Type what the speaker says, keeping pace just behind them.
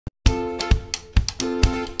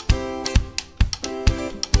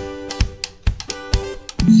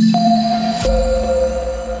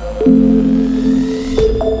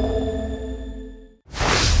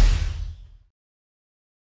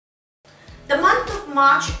month of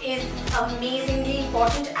March is amazingly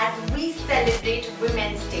important as we celebrate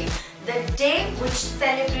Women's Day, the day which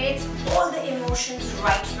celebrates all the emotions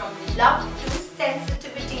right from love to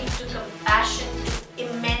sensitivity to compassion to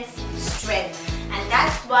immense strength. And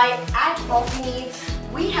that's why at Coffee Needs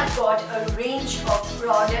we have got a range of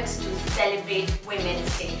products to celebrate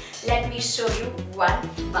Women's Day. Let me show you one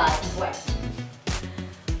by one.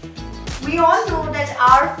 We all know that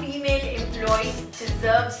our female employees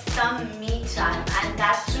deserve some me time, and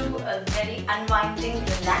that too a very unwinding,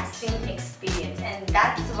 relaxing experience. And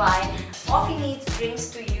that's why Coffee Needs brings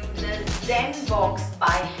to you the Zen Box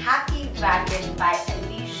by Happy Wagon by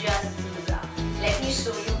Alicia Souza. Let me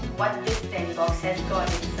show you what this Zen Box has got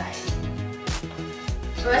inside.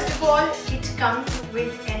 First of all, it comes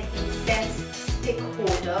with an incense stick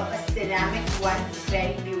holder, a ceramic one,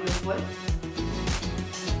 very beautiful.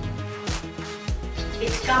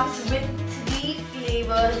 It comes with 3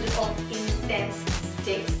 flavors of incense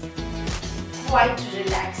sticks. Quite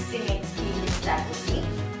relaxing experience that would be.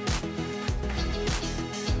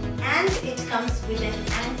 And it comes with an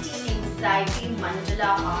anti-anxiety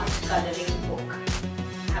mandala art coloring book.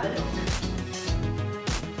 Have a look.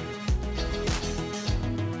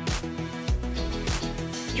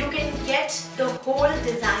 You can get the whole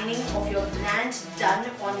designing of your brand done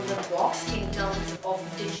on the box in terms of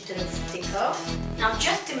digital sticker. Now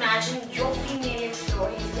just imagine your female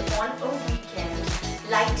employees on a weekend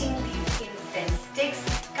lighting these incense sticks,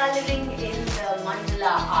 coloring in the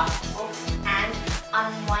mandala art books and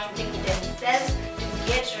unwinding themselves to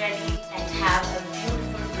get ready and have a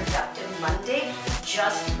beautiful productive Monday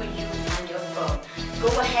just for you and your firm. Go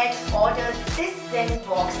ahead, order this Zen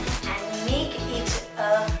Box and make it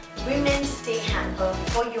a Women's Day hamper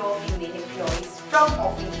for your female employees from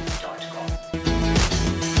Coffee Needs.